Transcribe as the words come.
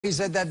He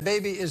said that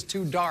baby is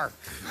too dark.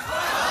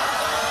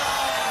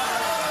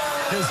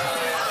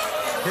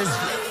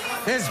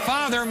 His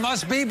father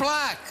must be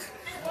black.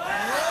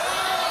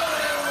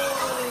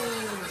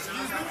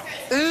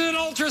 This is an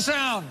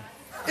ultrasound.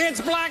 It's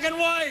black and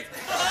white.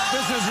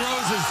 This is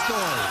Rose's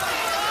story.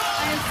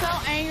 I am so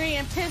angry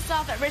and pissed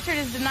off that Richard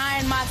is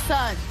denying my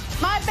son.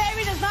 My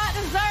baby does not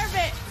deserve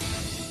it.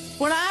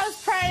 When I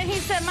was pregnant, he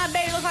said my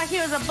baby looked like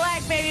he was a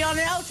black baby on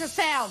an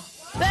ultrasound.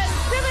 The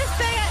stupidest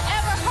thing I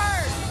ever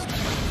heard.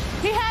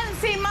 He hasn't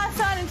seen my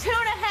son in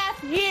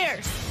 2.5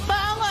 years. But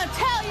I'm going to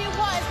tell you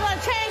what, it's going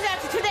to change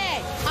after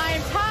today. I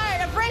am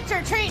tired of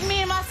Richard treating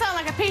me and my son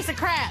like a piece of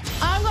crap.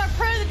 I'm going to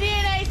prove the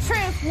DNA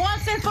truth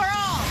once and for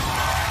all.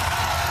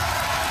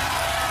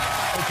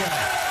 Okay.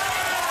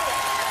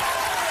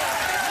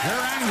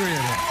 You're angry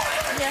at him.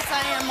 Yes,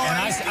 I am, Maury.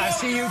 And I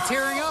see you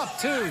tearing up,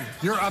 too.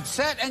 You're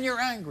upset and you're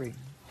angry.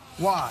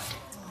 Why?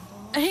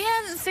 He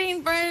hasn't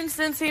seen Brandon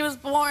since he was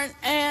born,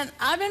 and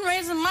I've been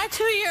raising my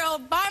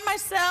 2-year-old by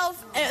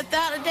myself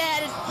without a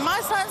dad. And my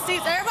son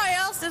sees everybody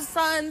else's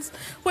sons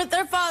with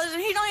their fathers,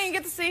 and he don't even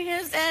get to see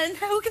his. And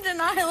who can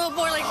deny a little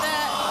boy like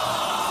that?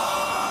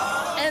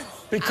 And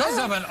because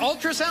of an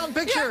ultrasound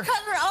picture? Yeah,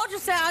 because of an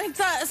ultrasound. He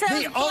said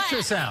the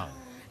ultrasound.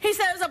 He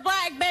said it was a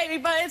black baby,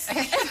 but it's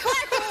black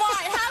and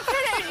white. How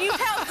could you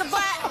tell it's a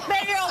black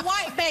baby or a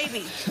white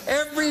baby?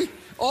 Every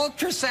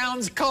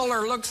ultrasound's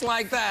color looks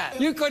like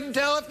that. You couldn't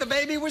tell if the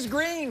baby was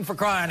green, for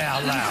crying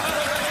out loud.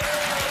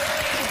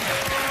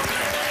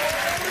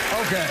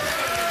 Okay.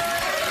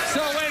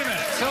 So wait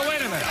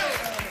a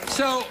minute.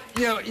 So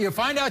you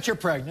find out you're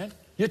pregnant.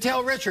 You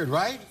tell Richard,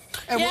 right?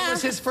 And yeah. What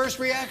was his first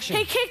reaction?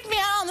 He kicked me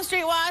out on the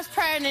street while I was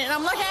pregnant, and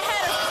I'm lucky I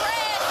had a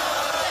friend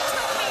that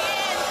took me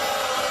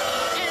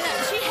in,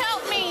 and she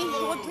helped me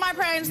with my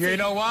pregnancy. You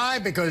know why?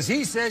 Because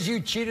he says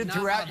you cheated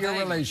throughout your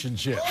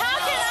relationship. How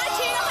can I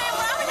cheat on him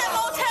when I'm in that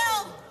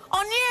motel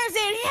on New Year's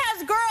Eve? He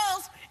has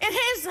girls in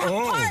his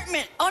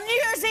apartment on New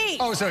Year's Eve.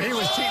 Oh, so he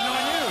was cheating on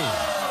you.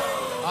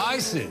 I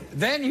see.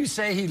 Then you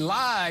say he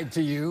lied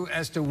to you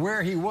as to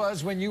where he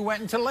was when you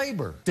went into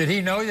labor. Did he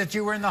know that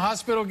you were in the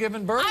hospital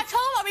giving birth? I told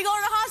him I'll be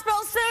going to the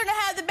hospital soon to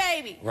have the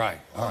baby. Right,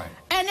 all right.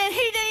 And then he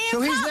didn't even So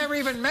he's come. never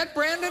even met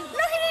Brandon? No, he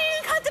didn't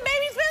even cut the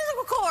baby's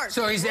umbilical cord.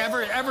 So he's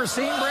ever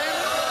seen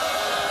Brandon?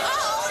 Oh,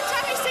 the only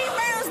time he's seen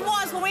Brandon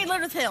was when we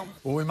lived with him.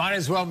 Well, we might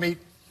as well meet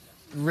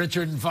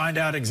Richard and find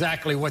out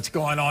exactly what's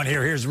going on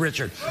here. Here's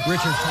Richard.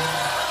 Richard.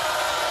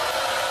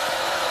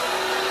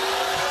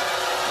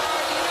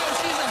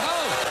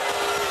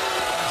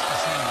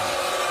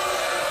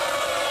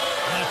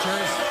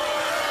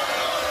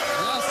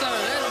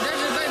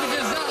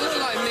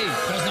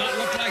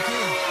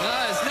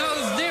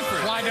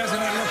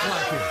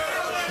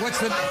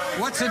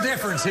 What's the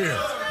difference here?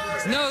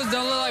 His nose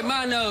don't look like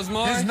my nose,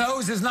 Maury. His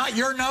nose is not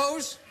your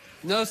nose?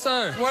 No,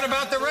 sir. What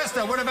about the rest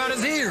of it? What about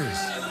his ears?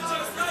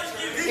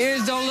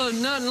 Ears don't look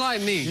nothing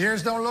like me.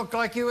 Ears don't look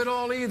like you at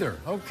all either.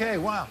 Okay,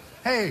 wow.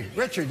 Hey,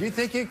 Richard, you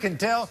think you can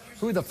tell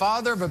who the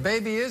father of a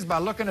baby is by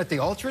looking at the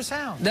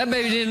ultrasound? That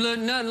baby didn't look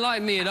nothing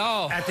like me at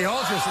all. At the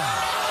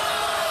ultrasound.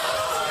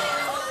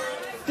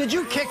 Did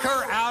you kick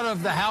her out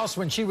of the house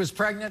when she was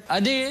pregnant? I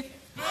did.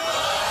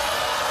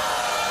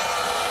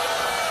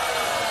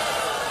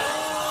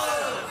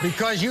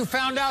 Because you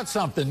found out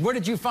something. What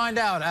did you find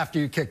out after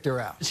you kicked her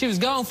out? She was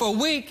gone for a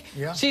week.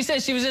 Yeah. She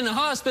said she was in the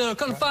hospital.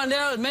 Come to find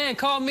out, the man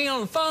called me on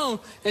the phone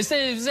and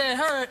said he was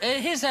at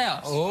his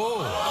house.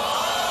 Oh.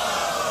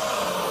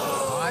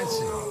 I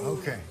see.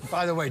 Okay.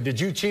 By the way, did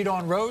you cheat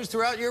on Rose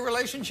throughout your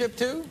relationship,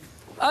 too?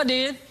 I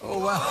did. Oh,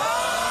 wow.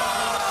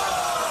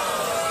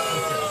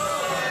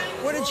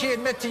 Okay. What did she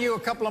admit to you a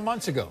couple of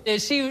months ago?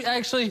 And she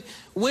actually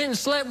went and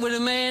slept with a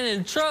man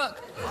in a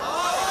truck.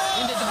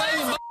 And the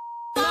baby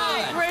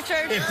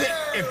Richard.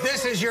 If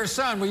this is your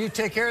son, will you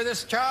take care of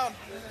this child?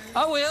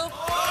 I will.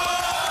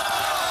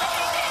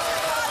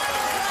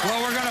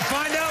 Well, we're going to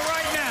find out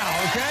right now,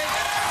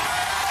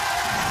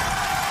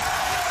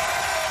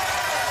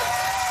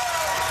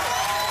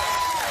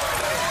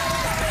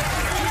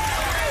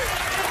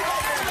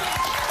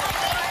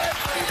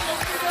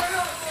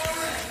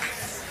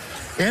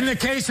 okay? In the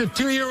case of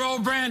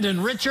 2-year-old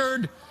Brandon,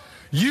 Richard,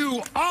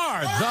 you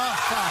are the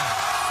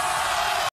father.